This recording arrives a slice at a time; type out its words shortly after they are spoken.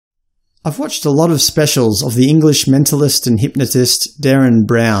I've watched a lot of specials of the English mentalist and hypnotist Derren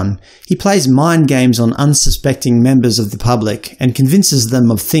Brown. He plays mind games on unsuspecting members of the public and convinces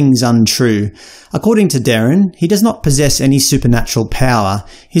them of things untrue. According to Derren, he does not possess any supernatural power.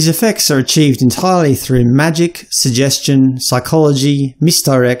 His effects are achieved entirely through magic, suggestion, psychology,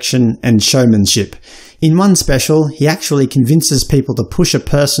 misdirection, and showmanship. In one special, he actually convinces people to push a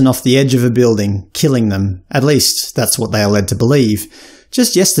person off the edge of a building, killing them. At least, that's what they are led to believe.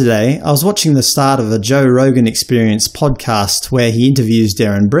 Just yesterday, I was watching the start of a Joe Rogan Experience podcast where he interviews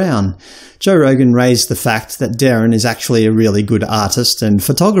Derren Brown. Joe Rogan raised the fact that Derren is actually a really good artist and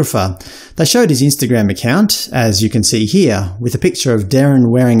photographer. They showed his Instagram account, as you can see here, with a picture of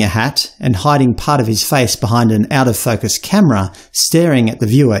Derren wearing a hat and hiding part of his face behind an out-of-focus camera, staring at the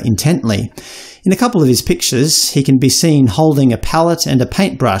viewer intently. In a couple of his pictures, he can be seen holding a palette and a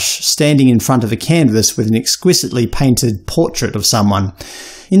paintbrush, standing in front of a canvas with an exquisitely painted portrait of someone.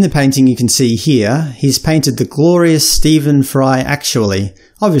 In the painting you can see here, he's painted the glorious Stephen Fry actually,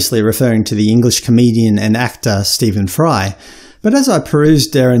 obviously referring to the English comedian and actor Stephen Fry. But as I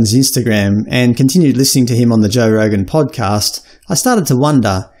perused Derren's Instagram and continued listening to him on the Joe Rogan podcast, I started to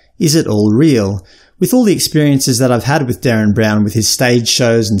wonder, is it all real? With all the experiences that I've had with Derren Brown with his stage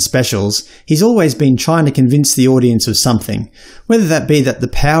shows and specials, he's always been trying to convince the audience of something, whether that be that the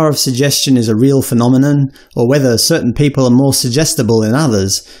power of suggestion is a real phenomenon, or whether certain people are more suggestible than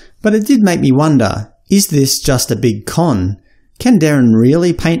others. But it did make me wonder, is this just a big con? Can Derren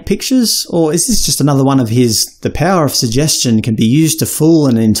really paint pictures, or is this just another one of his "the power of suggestion can be used to fool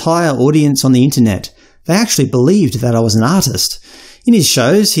an entire audience on the internet? They actually believed that I was an artist"? In his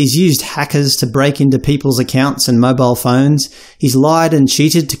shows, he's used hackers to break into people's accounts and mobile phones. He's lied and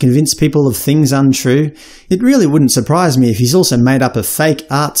cheated to convince people of things untrue. It really wouldn't surprise me if he's also made up a fake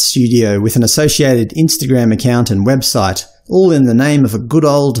art studio with an associated Instagram account and website, all in the name of a good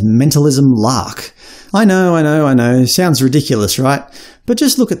old mentalism lark. I know, sounds ridiculous, right? But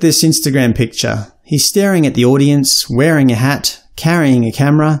just look at this Instagram picture. He's staring at the audience, wearing a hat, carrying a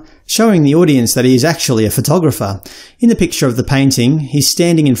camera, showing the audience that he is actually a photographer. In the picture of the painting, he's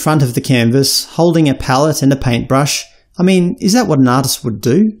standing in front of the canvas, holding a palette and a paintbrush. I mean, is that what an artist would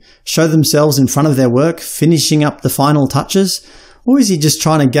do? Show themselves in front of their work, finishing up the final touches? Or is he just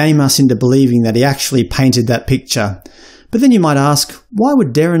trying to game us into believing that he actually painted that picture? But then you might ask, why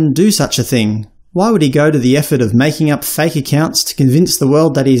would Derren do such a thing? Why would he go to the effort of making up fake accounts to convince the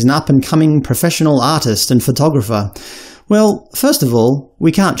world that he's an up-and-coming professional artist and photographer? Well, first of all,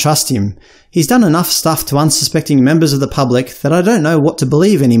 we can't trust him. He's done enough stuff to unsuspecting members of the public that I don't know what to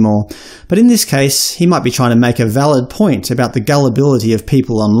believe anymore. But in this case, he might be trying to make a valid point about the gullibility of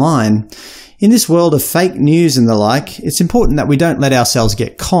people online. In this world of fake news and the like, it's important that we don't let ourselves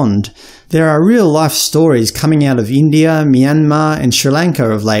get conned. There are real-life stories coming out of India, Myanmar and Sri Lanka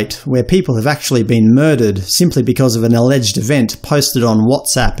of late where people have actually been murdered simply because of an alleged event posted on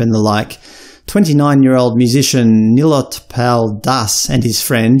WhatsApp and the like. 29-year-old musician Nilotpal Das and his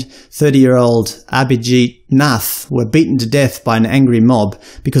friend, 30-year-old Abhijit Nath, were beaten to death by an angry mob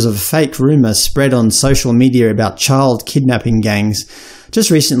because of a fake rumour spread on social media about child kidnapping gangs. Just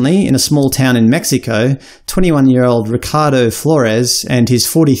recently, in a small town in Mexico, 21-year-old Ricardo Flores and his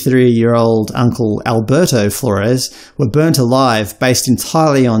 43-year-old uncle Alberto Flores were burnt alive based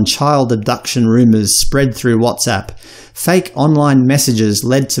entirely on child abduction rumours spread through WhatsApp. Fake online messages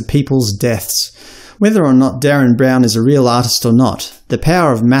led to people's deaths. Whether or not Derren Brown is a real artist or not, the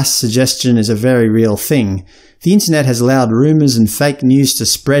power of mass suggestion is a very real thing. The internet has allowed rumours and fake news to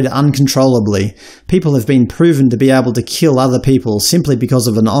spread uncontrollably. People have been proven to be able to kill other people simply because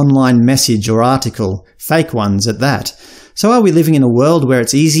of an online message or article, fake ones at that. So are we living in a world where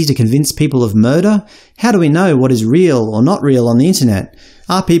it's easy to convince people of murder? How do we know what is real or not real on the internet?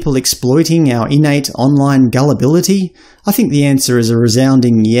 Are people exploiting our innate online gullibility? I think the answer is a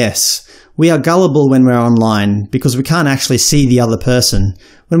resounding yes. We are gullible when we're online because we can't actually see the other person.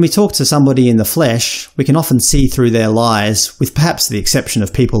 When we talk to somebody in the flesh, we can often see through their lies, with perhaps the exception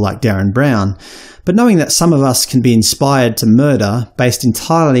of people like Derren Brown. But knowing that some of us can be inspired to murder based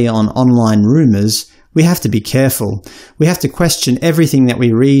entirely on online rumours, we have to be careful. We have to question everything that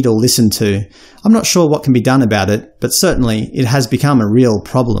we read or listen to. I'm not sure what can be done about it, but certainly it has become a real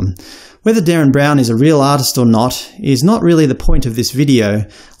problem. Whether Derren Brown is a real artist or not is not really the point of this video.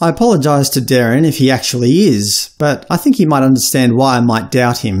 I apologise to Derren if he actually is, but I think he might understand why I might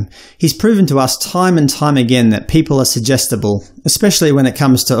doubt him. He's proven to us time and time again that people are suggestible, especially when it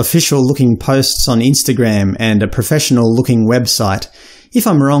comes to official-looking posts on Instagram and a professional-looking website. If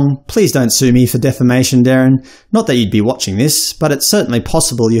I'm wrong, please don't sue me for defamation, Derren. Not that you'd be watching this, but it's certainly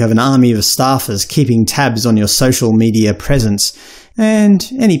possible you have an army of staffers keeping tabs on your social media presence. And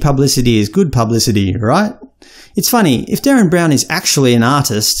any publicity is good publicity, right? It's funny, if Derren Brown is actually an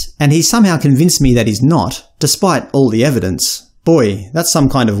artist, and he's somehow convinced me that he's not, despite all the evidence, boy, that's some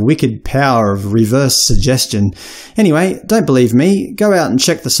kind of wicked power of reverse suggestion. Anyway, don't believe me, go out and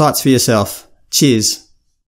check the sites for yourself. Cheers.